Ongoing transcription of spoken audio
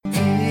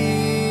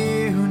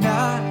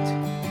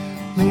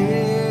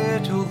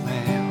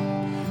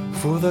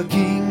the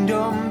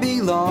kingdom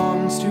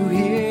belongs to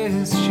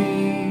his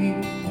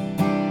sheep,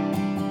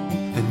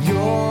 and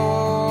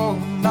your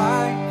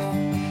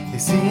life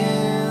is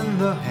in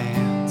the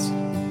hands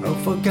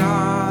of a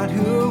God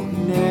who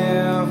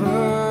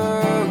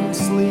never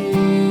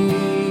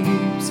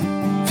sleeps.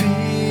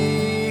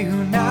 Fear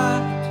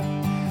not,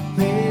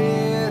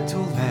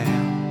 little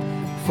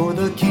lamb, for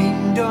the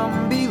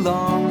kingdom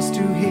belongs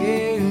to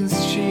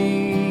his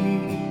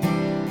sheep,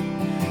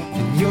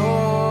 and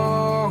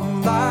your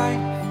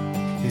life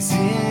is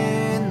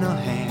in the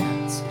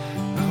hands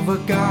of a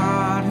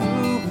God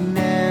who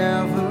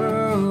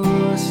never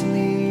sleeps.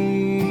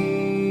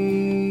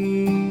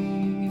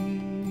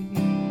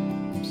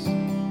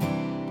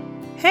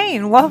 Hey,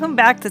 and welcome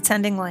back to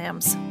Tending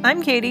Lambs.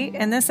 I'm Katie,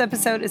 and this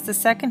episode is the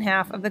second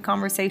half of the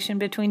conversation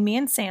between me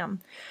and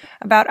Sam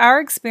about our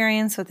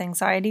experience with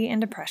anxiety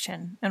and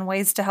depression and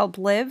ways to help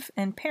live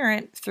and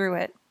parent through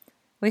it.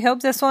 We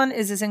hope this one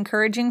is as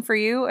encouraging for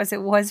you as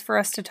it was for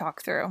us to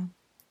talk through.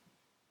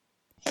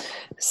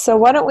 So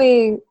why don't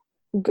we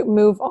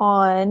move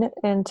on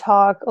and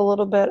talk a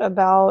little bit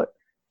about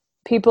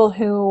people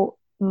who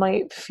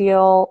might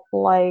feel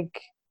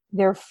like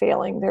they're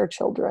failing their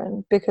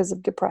children because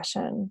of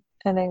depression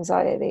and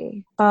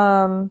anxiety.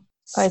 I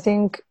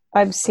think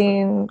I've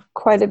seen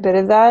quite a bit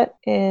of that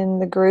in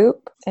the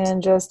group,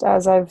 and just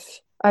as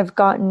I've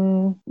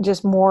gotten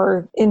just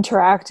more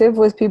interactive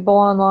with people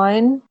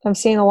online, I'm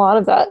seeing a lot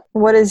of that.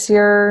 What is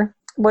your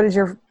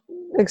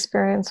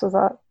experience with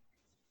that?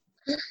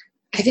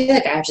 I feel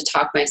like I have to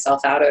talk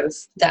myself out of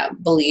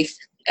that belief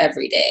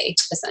every day,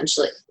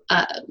 essentially.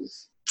 I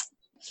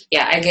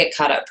get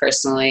caught up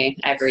personally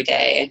every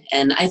day.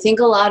 And I think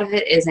a lot of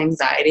it is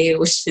anxiety,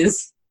 which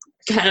is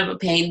kind of a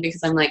pain because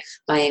I'm like,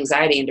 my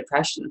anxiety and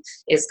depression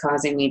is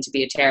causing me to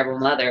be a terrible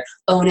mother.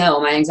 Oh no,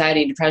 my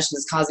anxiety and depression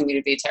is causing me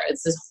to be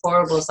it's this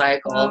horrible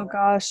cycle. Oh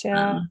gosh,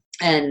 yeah.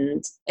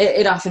 And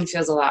it often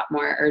feels a lot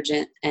more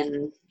urgent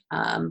and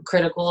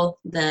critical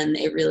than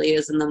it really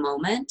is in the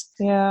moment.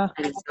 Yeah.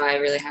 And so I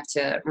really have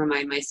to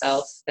remind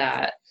myself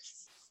that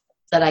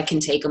I can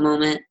take a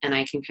moment and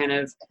I can kind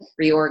of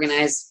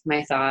reorganize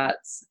my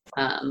thoughts,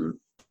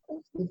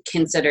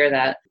 consider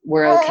that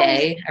we're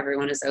okay,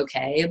 everyone is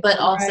okay, but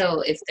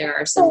also if there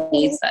are some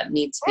needs that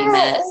need to be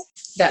met,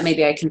 that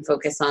maybe I can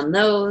focus on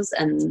those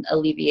and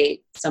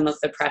alleviate some of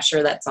the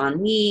pressure that's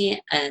on me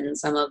and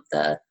some of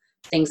the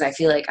things I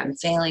feel like I'm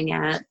failing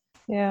at.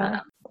 Yeah.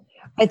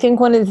 I think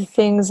one of the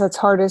things that's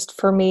hardest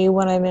for me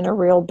when I'm in a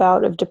real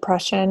bout of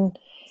depression,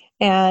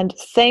 and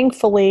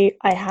thankfully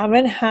I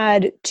haven't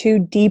had too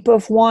deep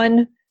of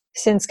one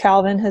since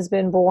Calvin has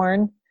been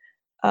born,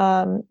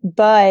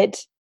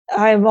 but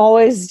I'm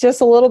always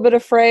just a little bit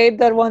afraid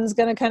that one's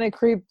going to kind of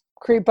creep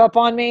up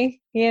on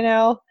me, you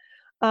know?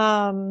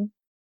 And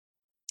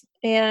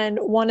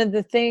one of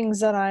the things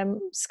that I'm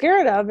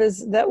scared of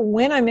is that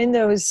when I'm in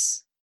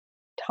those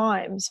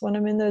times, when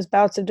I'm in those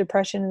bouts of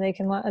depression, and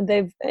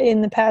they've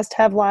in the past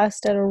have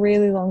lasted a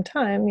really long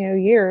time,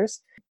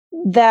 years,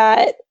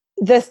 that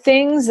the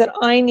things that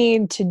I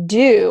need to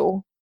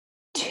do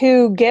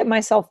to get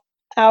myself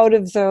out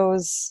of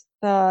those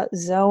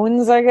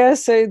zones, I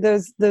guess, so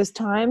those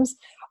times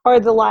are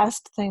the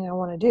last thing I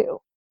want to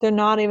do. They're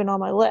not even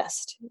on my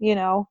list,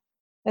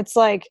 It's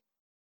like,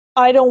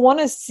 I don't want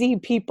to see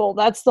people.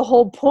 That's the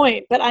whole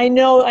point. But I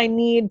know I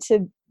need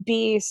to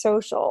be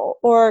social,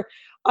 or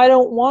I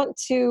don't want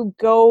to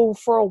go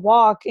for a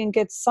walk and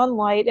get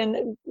sunlight.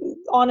 And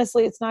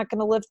honestly, it's not going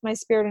to lift my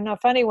spirit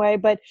enough anyway.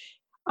 But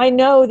I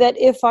know that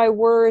if I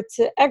were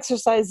to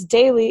exercise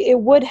daily,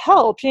 it would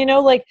help,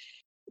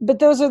 but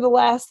those are the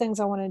last things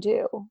I want to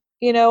do.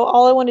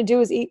 All I want to do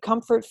is eat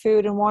comfort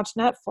food and watch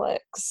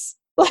Netflix.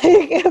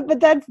 But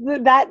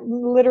that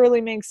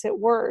literally makes it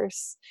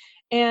worse.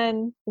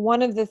 And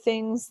one of the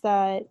things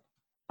that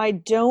I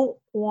don't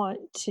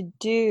want to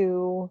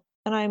do,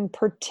 and I'm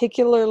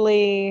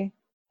particularly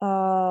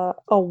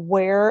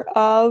aware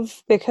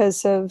of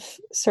because of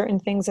certain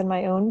things in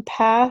my own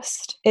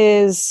past,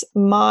 is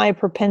my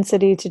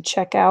propensity to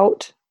check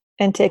out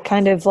and to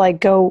kind of like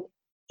go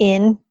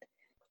in,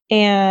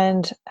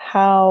 and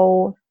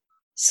how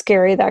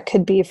scary that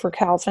could be for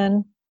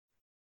Calvin.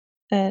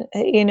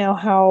 And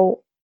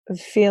how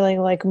feeling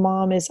like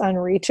mom is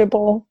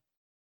unreachable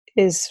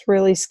is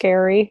really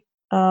scary.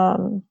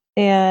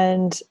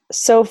 And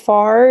so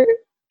far,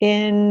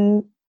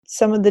 in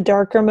some of the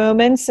darker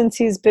moments since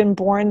he's been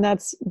born,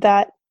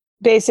 that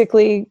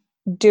basically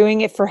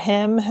doing it for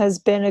him has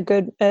been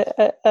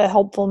a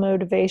helpful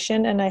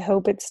motivation, and I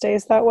hope it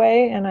stays that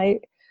way. And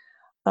I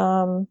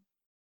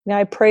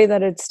pray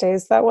that it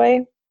stays that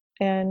way.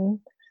 And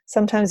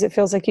sometimes it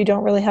feels like you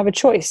don't really have a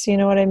choice. You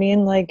know what I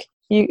mean? Like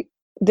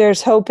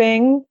there's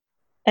hoping,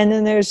 and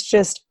then there's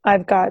just,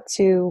 I've got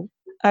to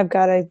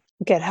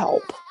get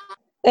help.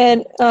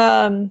 And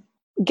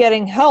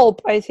getting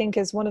help, I think,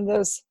 is one of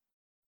those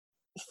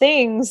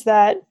things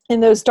that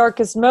in those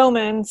darkest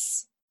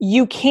moments,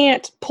 you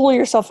can't pull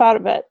yourself out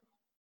of it.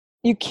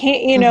 You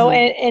can't,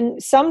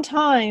 and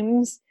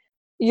sometimes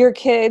your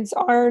kids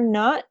are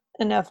not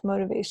enough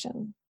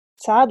motivation.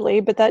 sadly,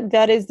 but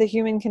that is the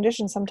human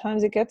condition.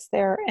 Sometimes it gets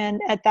there,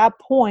 and at that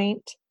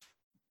point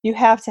you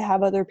have to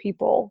have other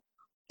people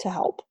to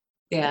help.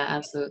 Yeah,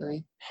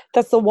 absolutely.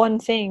 That's the one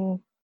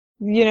thing,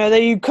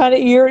 that you kind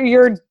of,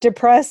 your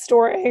depressed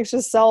or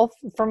anxious self,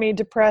 for me,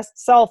 depressed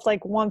self,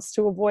 like, wants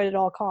to avoid at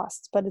all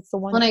costs, but it's the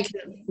one Well, and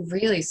thing. it can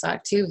really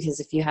suck too, because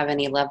if you have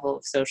any level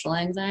of social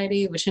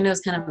anxiety, which I know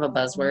is kind of a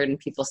buzzword, and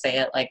people say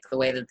it like the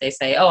way that they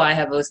say, "Oh, I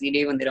have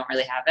OCD," when they don't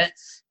really have it.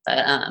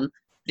 But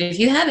if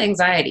you have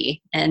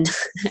anxiety and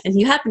and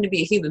you happen to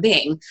be a human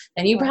being,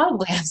 then you Right.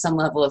 probably have some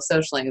level of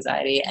social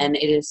anxiety, and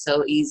it is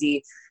so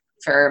easy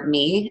for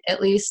me, at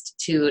least,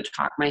 to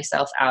talk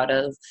myself out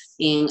of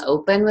being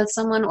open with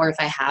someone, or if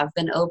I have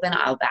been open,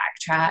 I'll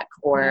backtrack.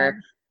 Or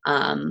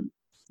I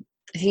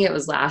think it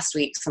was last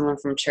week, someone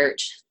from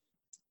church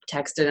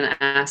texted and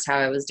asked how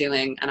I was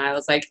doing, and I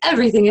was like,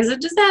 everything is a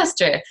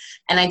disaster.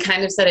 And I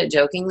kind of said it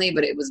jokingly,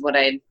 but it was what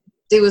I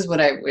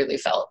really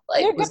felt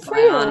like Yeah, was good for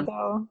going you, on.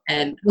 though.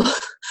 And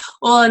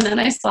well, and then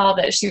I saw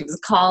that she was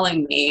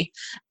calling me,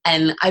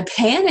 and I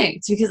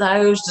panicked because I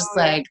was just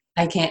like,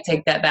 I can't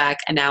take that back.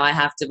 And now I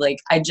have to, like,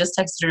 I just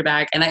texted her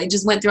back, and I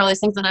just went through all these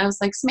things, and I was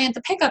like,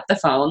 Samantha, pick up the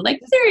phone.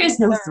 Like, there is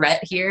no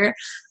threat here.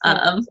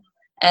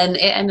 And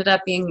it ended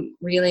up being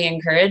really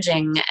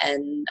encouraging.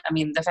 And I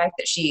mean, the fact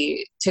that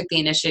she took the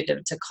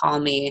initiative to call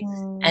me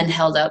and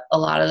held up a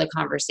lot of the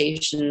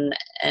conversation,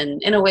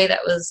 and in a way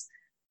that was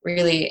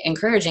really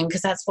encouraging,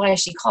 because that's why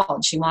she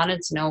called. She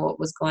wanted to know what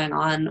was going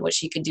on, what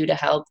she could do to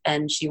help,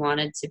 and she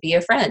wanted to be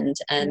a friend.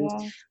 And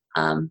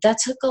that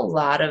took a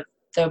lot of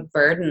the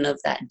burden of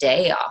that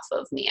day off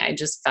of me. I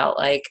just felt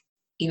like,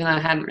 even though I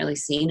hadn't really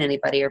seen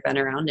anybody or been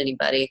around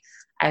anybody,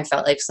 I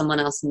felt like someone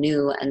else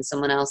knew, and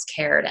someone else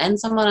cared, and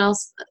someone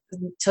else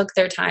took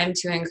their time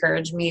to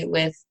encourage me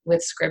with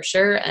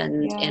scripture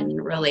and in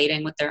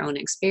relating with their own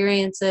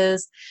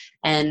experiences.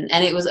 And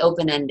it was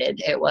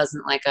open-ended. It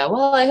wasn't like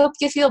well, I hope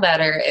you feel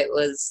better. It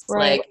was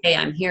like, hey,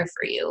 I'm here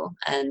for you.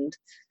 And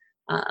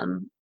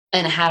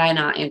had I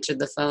not answered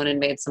the phone and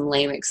made some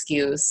lame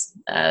excuse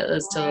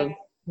as to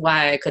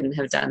why I couldn't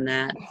have done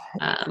that,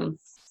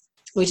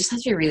 we just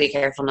have to be really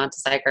careful not to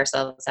psych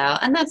ourselves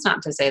out. And that's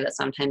not to say that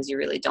sometimes you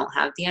really don't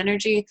have the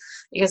energy,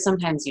 because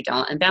sometimes you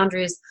don't. And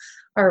boundaries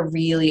are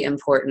really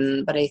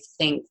important. But I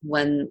think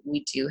when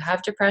we do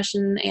have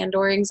depression and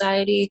or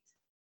anxiety,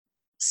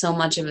 so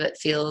much of it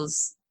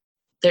feels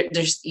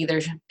there's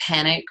either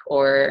panic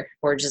or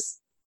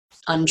just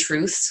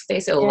untruths,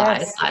 basically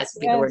lies would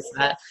be the word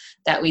for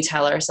that we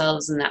tell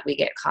ourselves and that we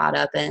get caught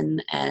up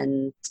in.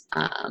 And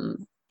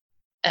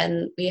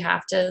we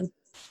have to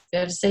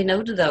say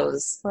no to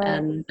those.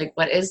 And like,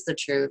 what is the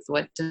truth?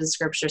 What does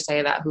scripture say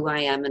about who I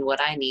am and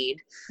what I need?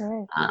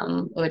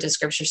 What does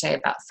scripture say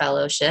about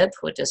fellowship?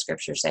 What does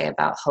scripture say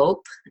about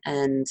hope?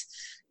 And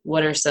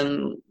what are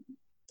some,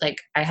 like,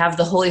 I have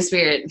the Holy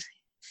Spirit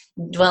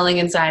dwelling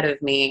inside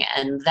of me,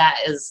 and that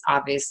is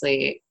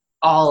obviously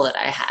all that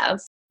I have,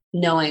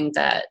 knowing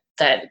that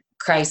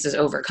Christ has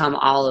overcome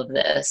all of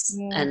this,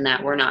 and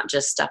that we're not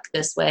just stuck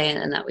this way,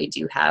 and that we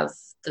do have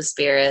the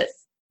Spirit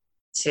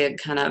to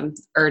kind of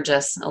urge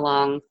us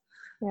along.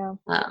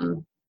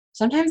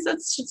 Sometimes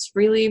that's just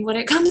really what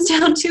it comes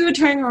down to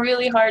during a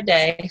really hard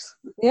day.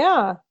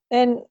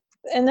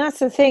 And that's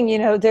the thing,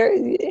 there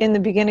in the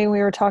beginning we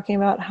were talking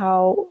about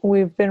how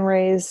we've been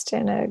raised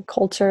in a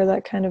culture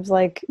that kind of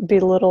like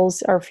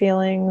belittles our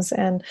feelings,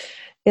 and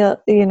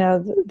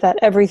that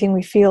everything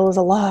we feel is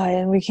a lie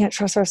and we can't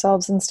trust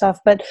ourselves and stuff.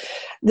 But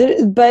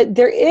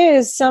there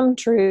is some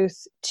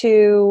truth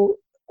to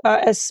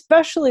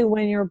especially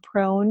when you're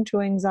prone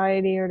to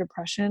anxiety or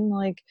depression,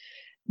 like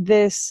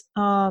this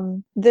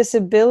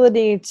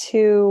ability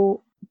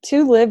to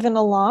live in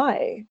a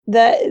lie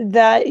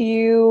that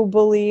you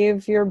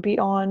believe you're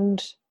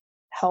beyond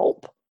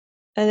help,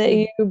 and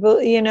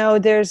that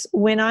there's,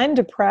 when I'm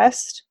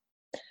depressed,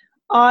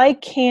 I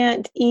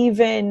can't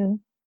even,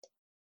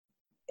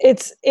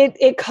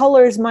 it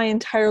colors my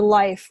entire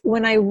life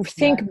when I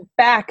think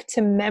back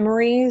to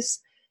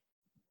memories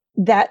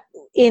that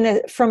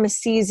from a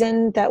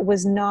season that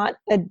was not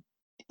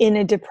in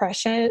a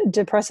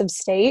depressive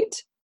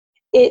state.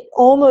 It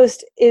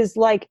almost is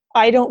like,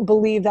 I don't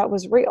believe that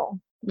was real.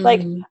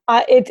 Like,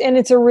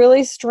 it's a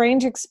really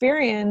strange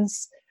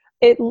experience.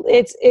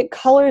 It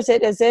colors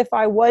it as if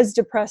I was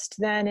depressed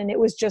then, and it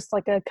was just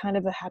like a kind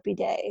of a happy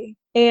day.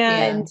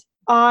 And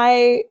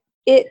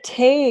it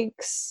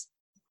takes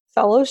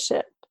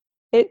fellowship.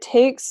 It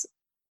takes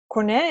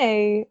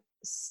Cornée,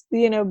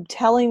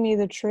 telling me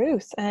the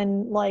truth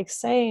and like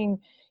saying,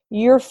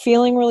 you're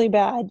feeling really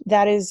bad.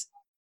 That is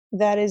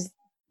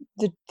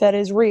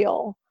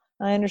real.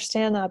 I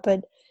understand that,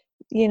 but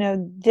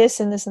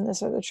this and this and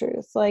this are the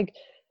truth. Like,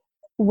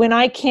 when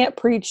I can't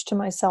preach to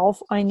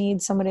myself, I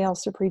need somebody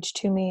else to preach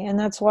to me. And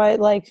that's why,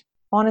 like,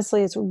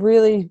 honestly, it's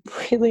really,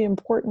 really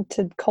important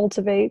to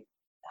cultivate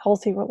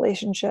healthy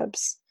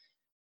relationships.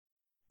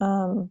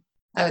 I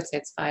would say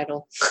it's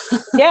vital.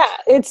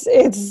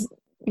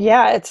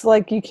 It's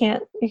like you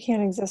can't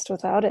exist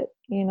without it,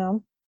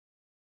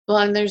 Well,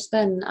 and there's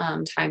been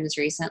times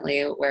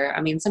recently where,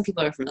 I mean, some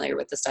people are familiar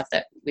with the stuff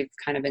that we've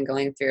kind of been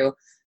going through.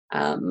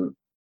 And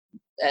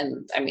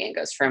I mean, it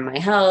goes from my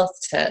health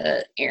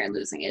to Aaron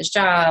losing his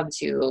job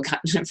to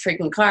gotten in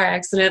freaking car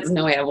accidents.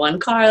 No, we have one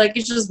car. Like,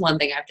 it's just one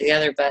thing after the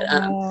other. But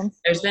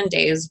there's been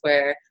days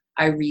where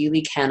I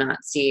really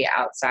cannot see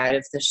outside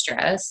of the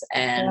stress.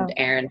 And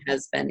Aaron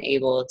has been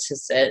able to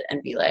sit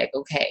and be like,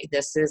 okay,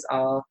 this is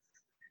all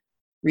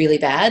really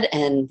bad.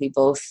 And we're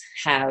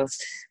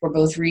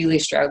both really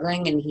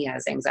struggling, and he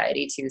has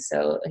anxiety too.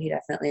 So he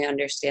definitely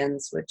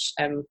understands, which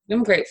I'm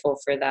grateful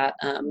for that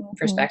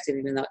perspective,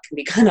 even though it can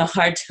be kind of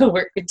hard to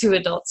work with two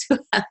adults who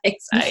have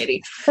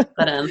anxiety.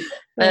 But I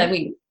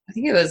mean, I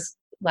think it was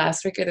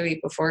last week or the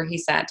week before, he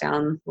sat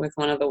down with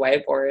one of the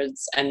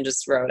whiteboards and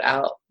just wrote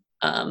out,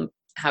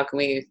 how can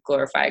we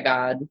glorify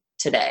God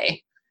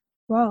today?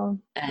 Wow.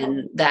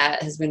 And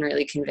that has been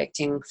really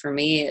convicting for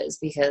me, is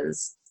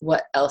because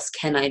what else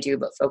can I do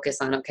but focus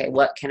on, okay,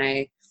 what can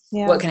I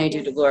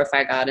do to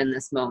glorify God in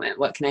this moment?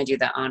 What can I do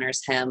that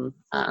honors him?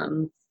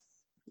 And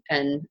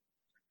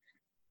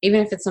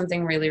even if it's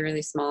something really,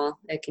 really small,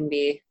 it can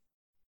be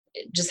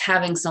just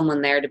having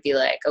someone there to be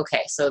like,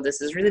 okay, so this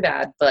is really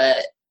bad,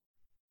 but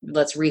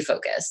let's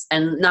refocus.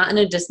 And not in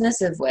a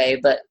dismissive way,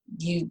 but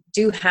you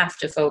do have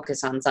to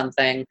focus on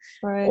something,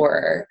 right,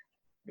 or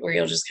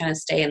you'll just kind of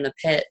stay in the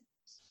pit.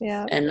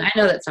 Yeah. And I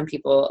know that some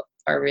people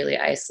are really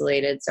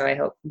isolated, so I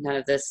hope none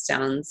of this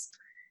sounds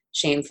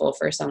shameful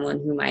for someone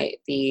who might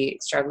be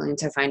struggling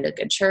to find a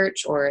good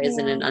church, or is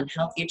in an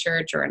unhealthy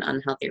church or an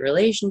unhealthy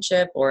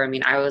relationship. Or, I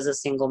mean, I was a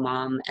single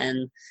mom,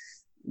 and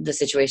the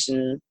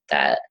situation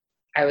that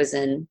I was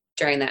in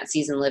during that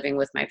season living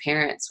with my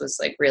parents was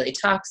like really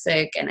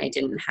toxic, and I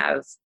didn't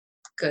have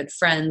good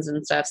friends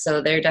and stuff.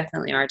 So there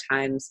definitely are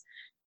times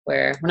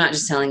where we're not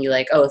just telling you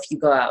like, oh, if you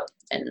go out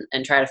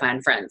and try to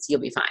find friends, you'll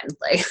be fine.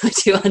 Like, I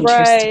do understand.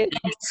 Right.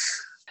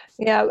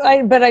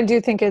 Yeah. But I do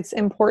think it's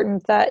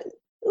important that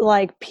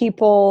like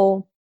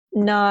people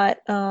not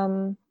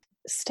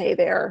stay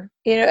there,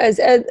 you know, as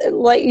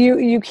like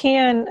you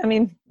can, I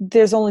mean,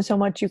 there's only so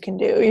much you can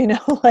do, you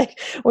know, like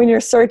when you're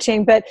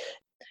searching. But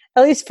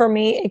at least for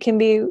me, it can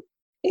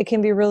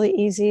be really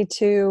easy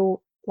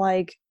to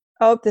like,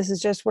 oh, this is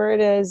just where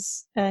it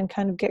is, and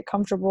kind of get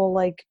comfortable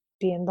like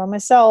being by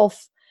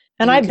myself.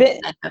 And I've been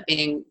end up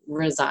being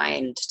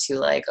resigned to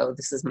like, oh,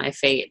 this is my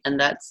fate. And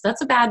that's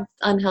a bad,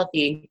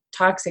 unhealthy,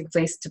 toxic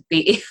place to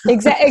be.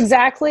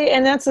 Exactly.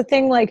 And that's the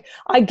thing. Like,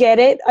 I get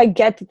it. I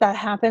get that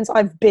happens.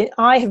 I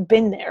have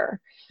been there.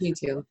 Me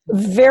too.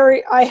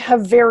 I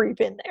have very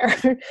been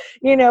there,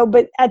 you know,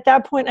 but at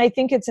that point, I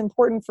think it's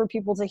important for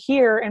people to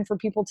hear and for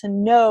people to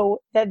know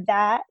that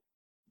that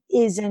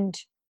isn't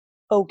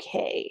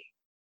okay.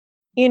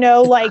 You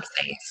know, It's like, not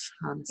safe,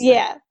 honestly.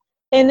 Yeah.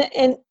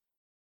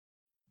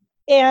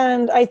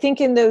 And I think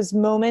in those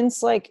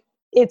moments, like,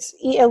 it's,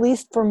 at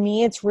least for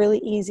me, it's really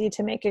easy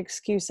to make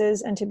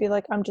excuses and to be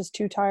like, I'm just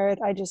too tired.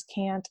 I just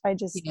can't.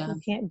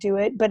 Can't do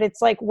it. But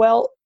it's like,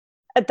 well,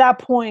 at that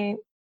point,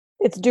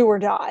 it's do or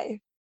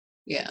die.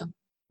 Yeah.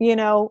 You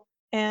know,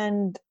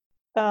 and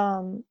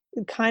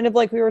kind of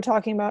like we were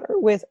talking about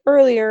with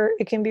earlier,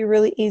 it can be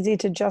really easy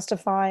to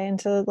justify and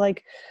to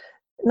like,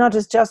 not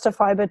just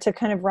justify, but to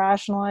kind of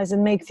rationalize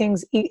and make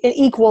things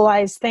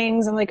equalize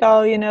things, and like,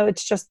 oh, you know,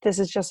 this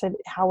is just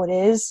how it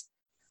is.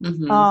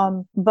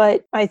 Mm-hmm.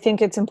 But I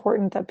think it's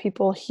important that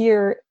people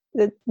hear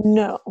that,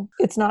 no,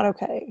 it's not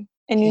okay,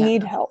 and you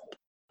need help.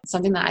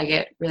 Something that I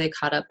get really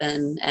caught up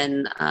in,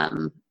 and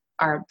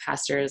our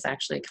pastor is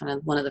actually kind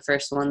of one of the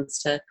first ones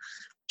to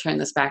turn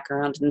this back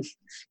around and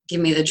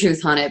give me the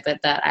truth on it, but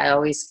that I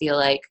always feel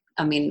like,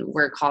 I mean,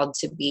 we're called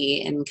to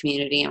be in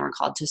community, and we're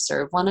called to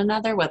serve one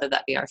another, whether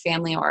that be our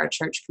family or our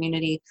church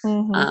community.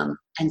 Mm-hmm.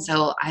 And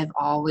so I've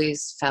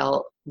always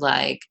felt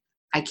like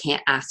I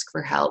can't ask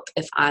for help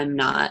if I'm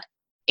not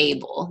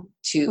able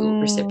to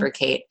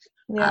reciprocate.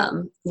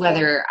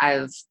 Whether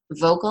I've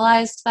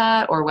vocalized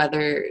that, or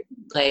whether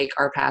like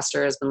our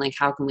pastor has been like,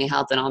 how can we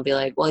help? And I'll be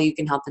like, well, you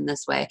can help in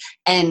this way.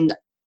 And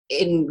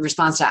in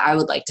response to that, I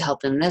would like to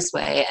help in this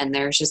way. And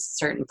there's just a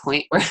certain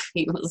point where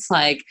he was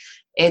like,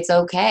 it's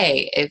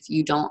okay if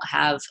you don't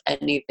have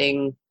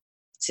anything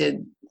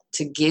to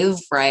give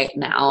right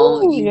now.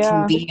 Ooh, you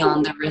can be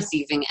on the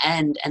receiving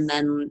end, and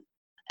then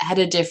at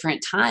a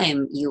different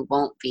time you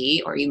won't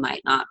be, or you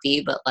might not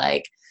be, but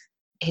like,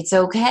 it's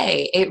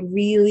okay. It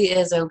really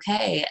is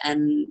okay.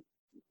 And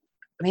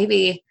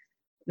maybe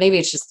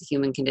it's just the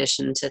human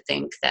condition to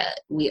think that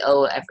we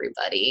owe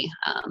everybody,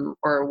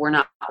 or we're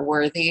not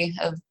worthy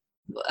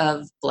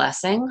of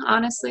blessing,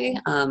 honestly,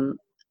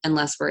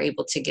 unless we're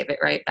able to give it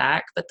right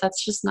back. But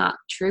that's just not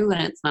true.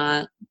 And it's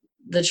not,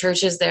 the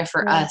church is there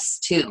for us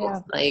too.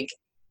 Like,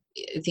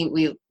 I think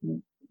we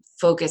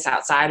focus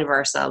outside of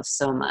ourselves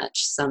so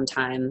much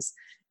sometimes.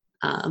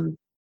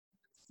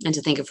 And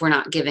to think if we're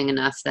not giving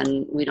enough,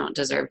 then we don't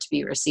deserve to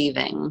be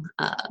receiving,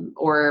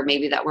 or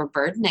maybe that we're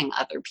burdening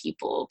other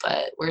people,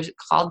 but we're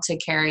called to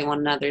carry one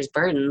another's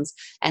burdens.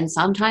 And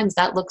sometimes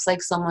that looks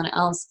like someone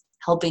else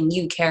helping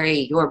you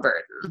carry your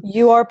burden.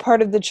 You are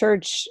part of the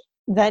church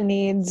that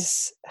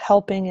needs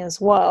helping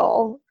as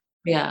well.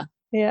 Yeah.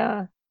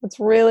 Yeah, it's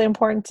really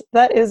important.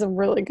 That is a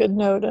really good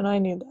note, and I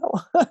need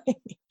that one.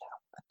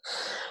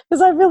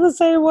 Because I feel the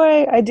same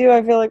way. I do.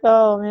 I feel like,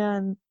 oh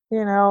man,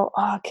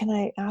 oh, can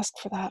I ask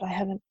for that? I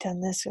haven't done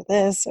this or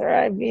this, or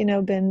I've,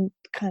 been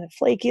kind of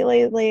flaky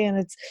lately, and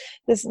it's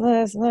this and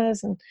this and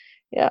this, and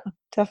yeah,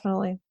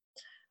 definitely.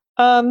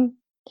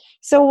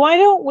 So why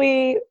don't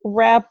we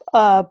wrap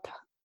up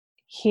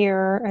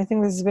here? I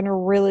think this has been a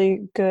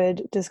really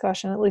good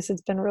discussion. At least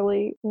it's been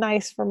really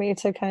nice for me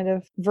to kind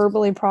of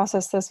verbally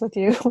process this with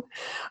you.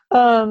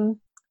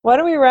 Why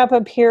don't we wrap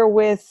up here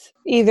with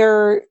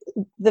either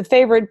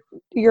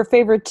your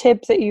favorite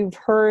tip that you've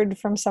heard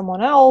from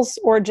someone else,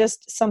 or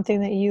just something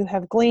that you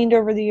have gleaned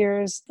over the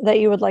years that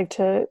you would like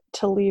to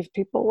leave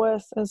people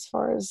with as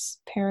far as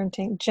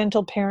parenting,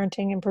 gentle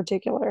parenting in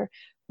particular,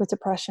 with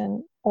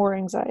depression or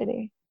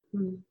anxiety?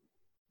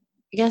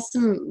 I guess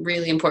some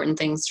really important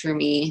things for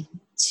me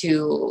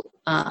to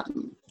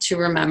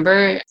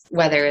remember,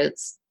 whether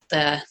it's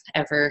the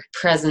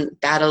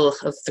ever-present battle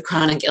of the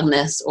chronic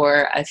illness,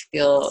 or I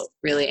feel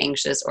really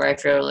anxious, or I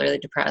feel really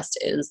depressed,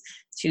 is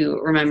to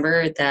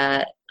remember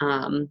that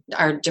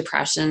our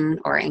depression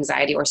or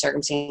anxiety or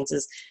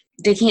circumstances,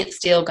 they can't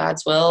steal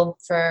God's will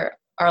for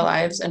our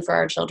lives and for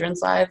our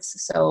children's lives.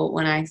 So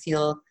when I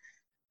feel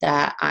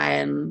that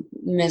I'm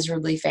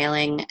miserably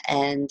failing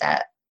and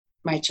that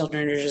my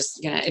children are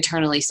just going to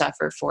eternally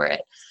suffer for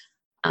it,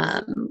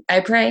 I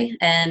pray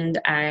and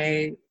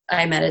I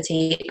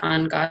meditate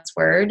on God's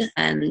word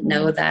and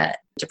know that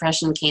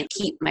depression can't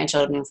keep my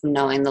children from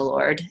knowing the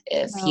Lord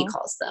if He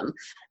calls them.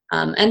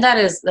 And that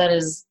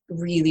is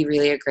really,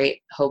 really a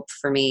great hope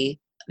for me,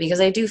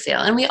 because I do fail,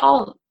 and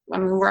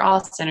we're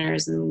all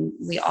sinners and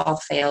we all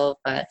fail,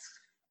 but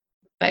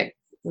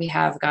we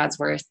have God's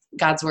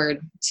word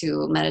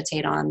to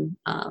meditate on,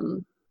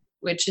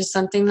 which is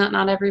something that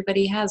not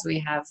everybody has. We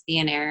have the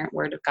inerrant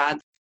word of God.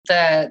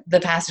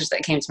 The passage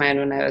that came to mind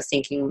when I was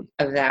thinking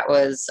of that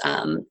was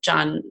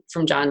John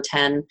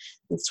 10,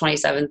 it's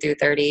 27 through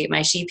 30.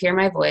 My sheep hear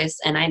my voice,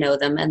 and I know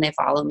them, and they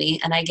follow me,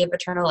 and I give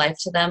eternal life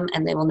to them,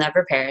 and they will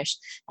never perish,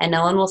 and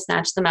no one will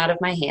snatch them out of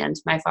my hand.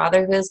 My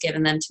Father who has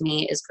given them to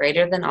me is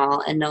greater than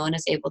all, and no one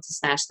is able to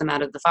snatch them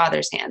out of the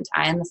Father's hand.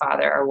 I and the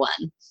Father are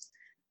one.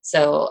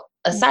 So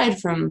aside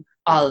from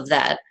all of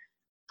that,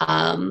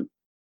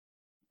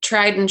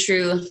 tried and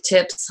true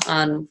tips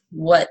on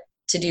what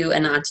to do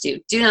and not to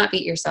do. Do not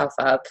beat yourself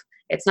up.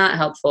 It's not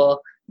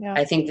helpful. Yeah.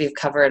 I think we've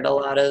covered a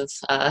lot of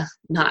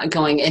not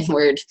going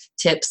inward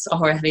tips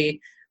already.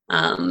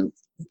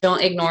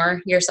 Don't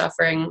ignore your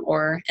suffering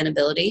or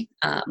inability.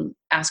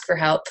 Ask for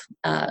help.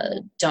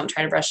 Don't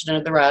try to brush it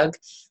under the rug.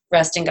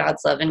 Rest in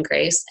God's love and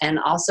grace, and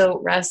also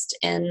rest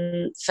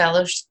in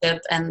fellowship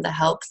and the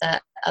help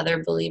that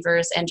other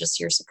believers and just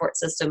your support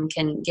system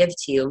can give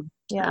to you.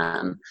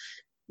 Yeah.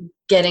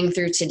 Getting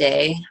through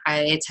today,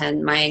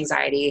 my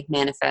anxiety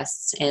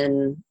manifests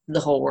in the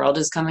whole world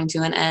is coming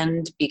to an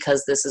end,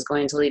 because this is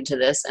going to lead to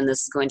this, and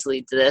this is going to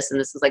lead to this, and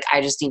this is like,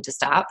 I just need to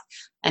stop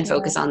and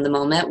focus on the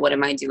moment. What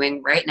am I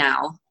doing right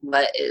now?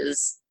 What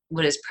is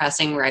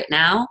pressing right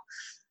now?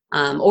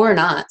 Or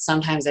not.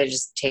 Sometimes I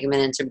just take a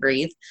minute to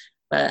breathe.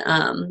 But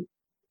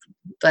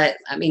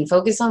I mean,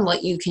 focus on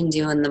what you can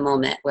do in the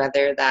moment,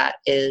 whether that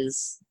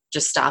is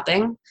just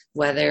stopping,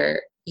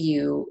 whether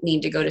you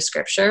need to go to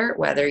scripture,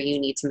 whether you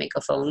need to make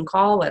a phone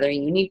call, whether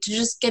you need to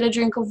just get a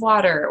drink of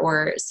water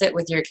or sit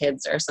with your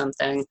kids or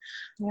something.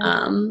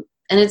 Yeah.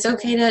 And it's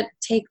okay to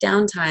take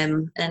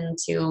downtime and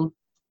to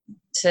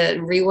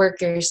rework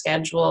your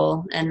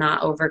schedule and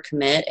not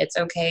overcommit. It's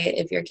okay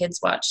if your kids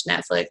watch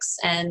Netflix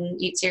and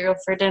eat cereal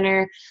for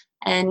dinner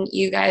and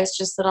you guys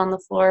just sit on the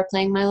floor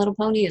playing My Little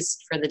Ponies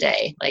for the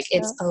day. Like,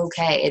 it's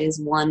okay. It is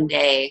one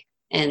day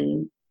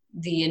in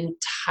the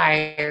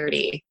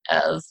entirety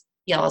of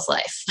y'all's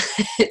life.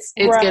 It's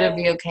going to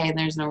be okay, and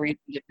there's no reason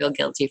to feel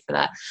guilty for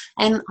that.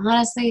 And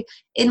honestly,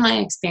 in my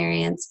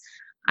experience,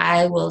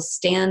 I will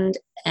stand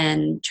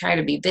and try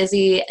to be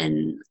busy,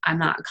 and I'm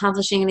not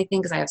accomplishing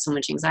anything because I have so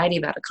much anxiety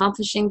about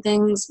accomplishing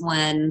things,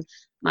 when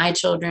my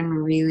children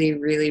really,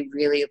 really,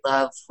 really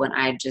love when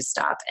I just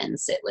stop and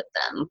sit with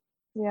them.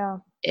 Yeah.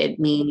 It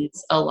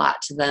means a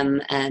lot to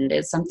them, and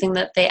it's something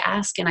that they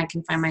ask, and I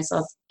can find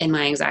myself in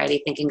my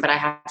anxiety thinking, but I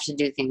have to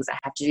do things. I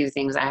have to do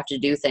things. I have to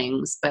do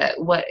things.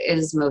 But what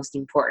is most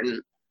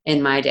important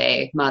in my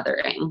day,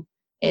 mothering,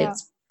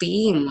 it's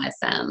being with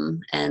them,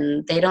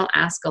 and they don't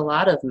ask a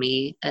lot of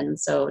me. And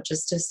so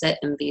just to sit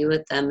and be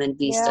with them and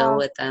be still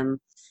with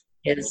them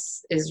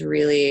is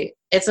really,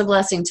 it's a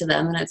blessing to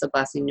them, and it's a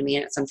blessing to me.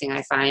 And it's something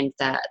I find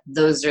that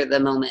those are the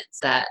moments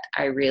that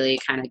I really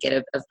kind of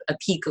get a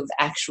peak of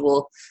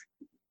actual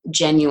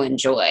genuine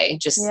joy,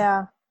 just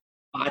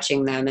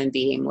watching them and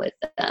being with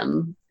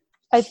them.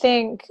 I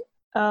think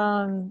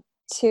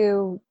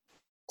to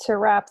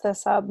wrap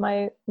this up,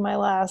 my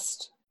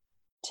last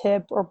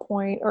tip or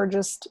point, or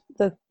just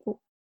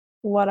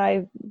what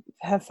I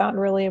have found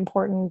really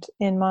important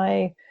in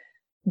my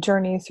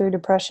journey through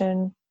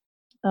depression,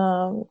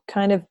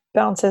 kind of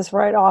bounces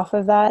right off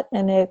of that,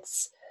 and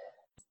it's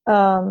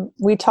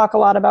We talk a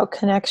lot about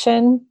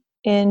connection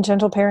in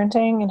gentle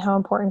parenting and how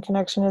important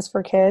connection is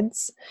for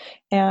kids.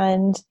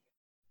 And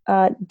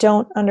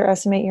don't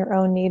underestimate your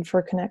own need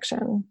for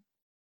connection.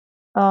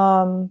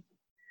 And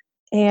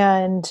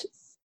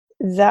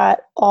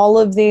that all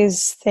of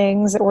these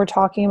things that we're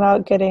talking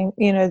about, getting,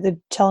 the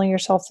telling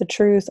yourself the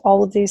truth,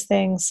 all of these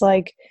things,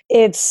 like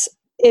it's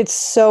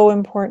so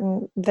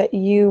important that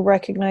you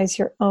recognize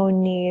your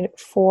own need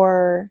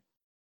for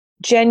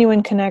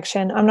genuine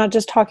connection. I'm not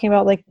just talking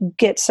about like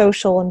get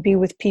social and be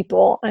with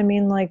people. I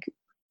mean like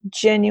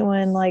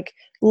genuine, like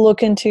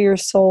look into your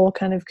soul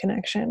kind of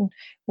connection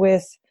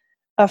with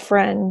a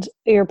friend,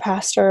 your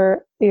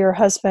pastor, your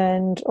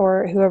husband,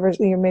 or whoever,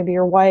 maybe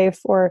your wife,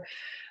 or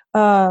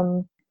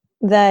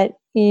that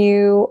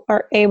you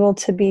are able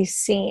to be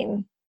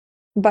seen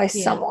by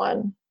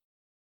someone.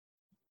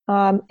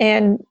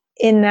 And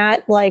in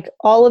that, like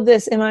all of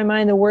this in my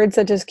mind, the words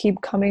that just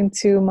keep coming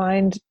to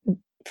mind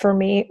for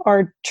me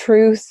are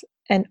truth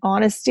and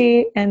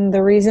honesty. And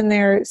the reason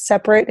they're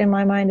separate in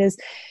my mind is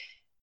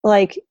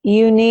like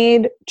you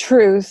need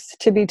truth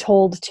to be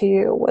told to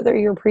you, whether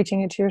you're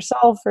preaching it to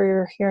yourself or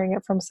you're hearing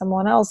it from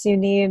someone else. You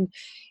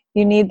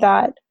need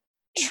that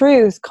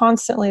truth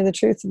constantly, the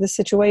truth of the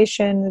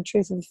situation, the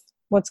truth of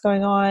what's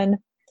going on.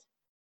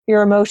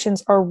 Your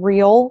emotions are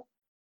real,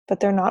 but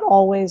they're not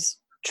always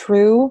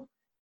true.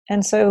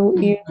 And so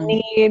you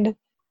need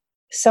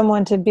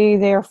someone to be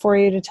there for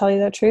you to tell you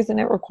that truth, and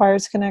it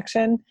requires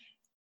connection.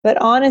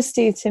 But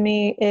honesty to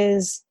me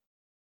is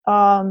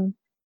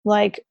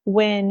like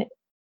when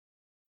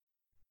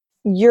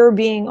you're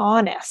being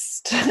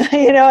honest,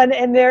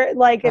 and they're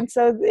like, and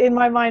so in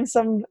my mind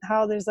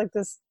somehow there's like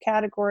this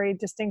category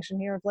distinction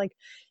here of like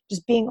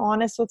just being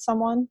honest with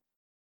someone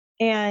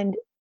and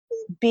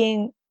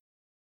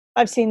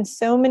I've seen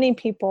so many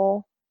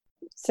people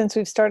since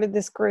we've started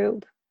this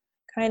group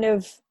kind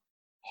of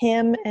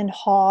hem and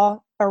haw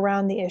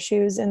around the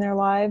issues in their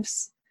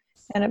lives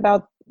and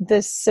about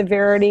the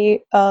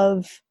severity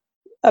of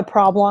a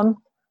problem,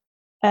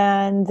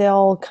 and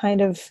they'll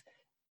kind of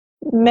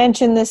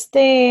mention this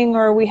thing,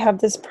 or we have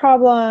this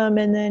problem,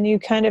 and then you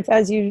kind of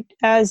as you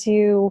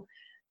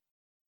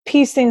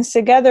piece things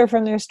together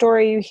from their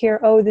story, you hear,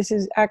 oh, this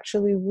is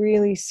actually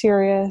really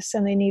serious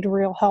and they need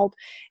real help.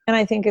 And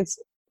I think it's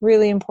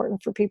really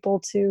important for people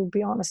to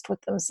be honest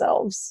with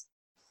themselves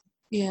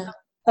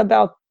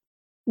about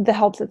the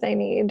help that they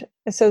need,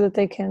 so that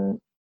they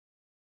can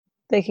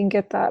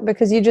get that,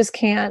 because you just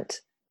can't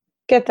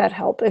get that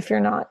help if you're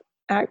not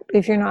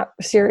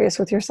serious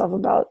with yourself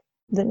about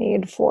the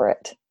need for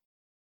it.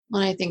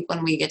 Well, I think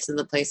when we get to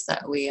the place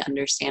that we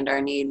understand our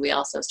need, we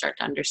also start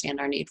to understand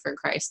our need for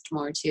Christ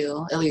more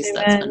too. At least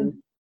Amen. That's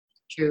been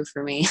true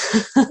for me.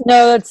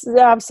 No, that's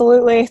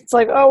absolutely. It's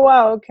like, oh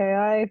wow, okay,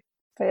 I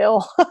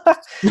fail.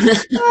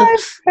 I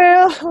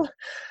fail.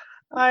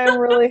 I am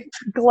really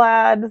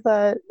glad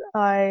that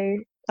I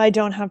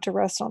don't have to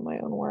rest on my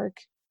own work.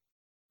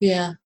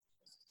 Yeah.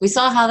 We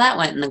saw how that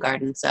went in the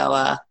garden,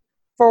 so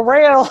for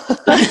real.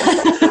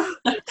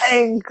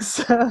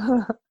 Thanks.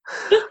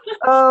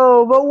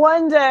 Oh, but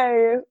one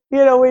day,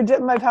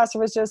 my pastor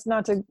was just,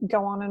 not to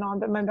go on and on,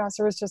 but my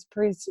pastor was just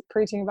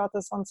preaching about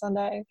this on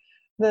Sunday,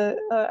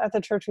 at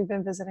the church we've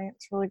been visiting.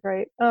 It's really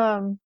great.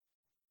 And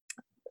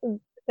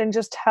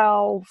just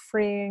how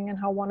freeing and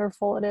how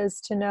wonderful it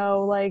is to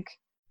know, like,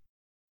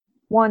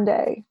 one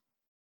day.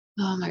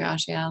 Oh my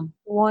gosh, yeah.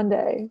 One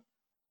day.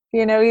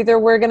 Either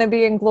we're going to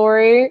be in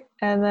glory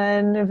and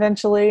then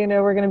eventually,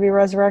 we're going to be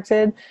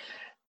resurrected,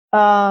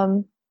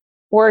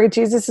 or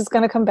Jesus is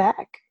going to come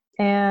back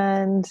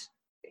and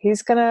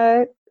he's going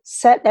to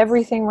set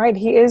everything right.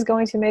 He is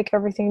going to make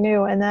everything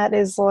new. And that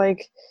is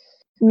like,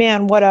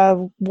 man, what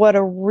a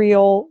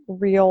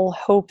real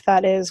hope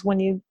that is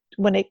when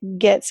it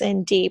gets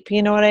in deep.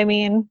 You know what I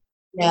mean?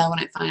 Yeah, when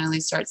it finally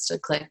starts to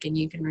click and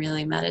you can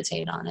really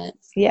meditate on it.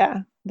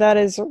 Yeah, that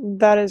is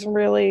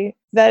really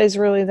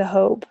the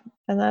hope.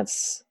 And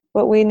that's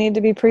what we need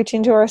to be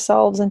preaching to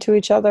ourselves and to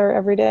each other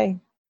every day.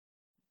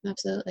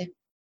 Absolutely.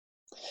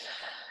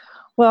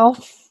 Well,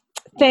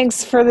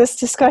 thanks for this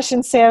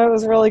discussion, Sam. It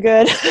was really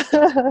good.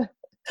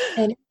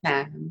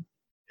 Anytime.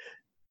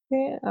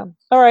 Yeah.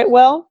 All right.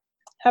 Well,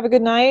 have a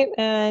good night.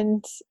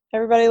 And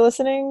everybody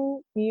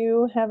listening,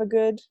 you have a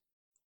good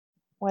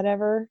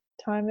whatever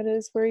time it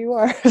is where you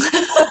are.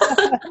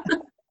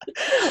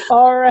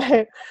 All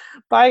right.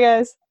 Bye,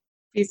 guys.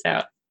 Peace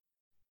out.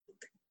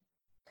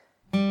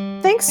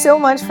 Thanks so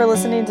much for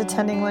listening to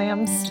Tending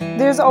Lambs.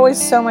 There's always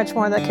so much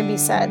more that can be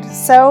said.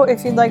 So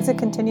if you'd like to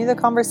continue the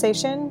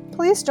conversation,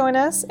 please join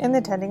us in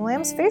the Tending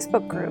Lambs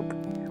Facebook group.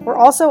 We're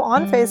also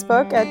on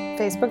Facebook at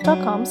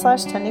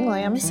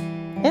facebook.com/tendinglambs,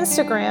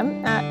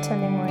 Instagram at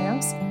Tending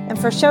Lambs, and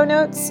for show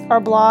notes, our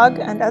blog,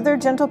 and other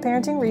gentle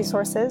parenting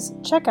resources,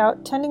 check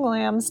out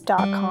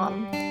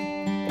tendinglambs.com.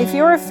 If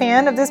you're a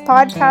fan of this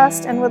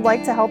podcast and would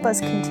like to help us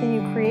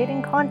continue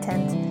creating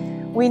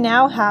content, we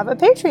now have a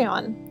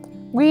Patreon.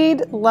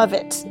 We'd love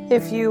it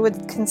if you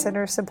would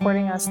consider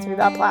supporting us through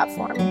that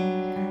platform.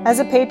 As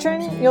a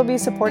patron, you'll be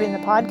supporting the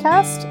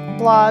podcast,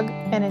 blog,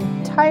 and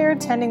entire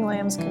Tending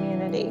Lambs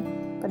community.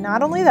 But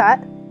not only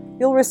that,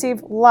 you'll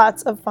receive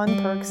lots of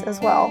fun perks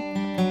as well.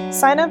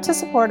 Sign up to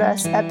support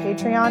us at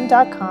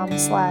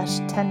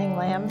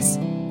patreon.com/tendinglambs.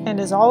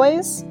 And as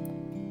always,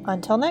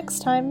 until next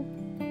time.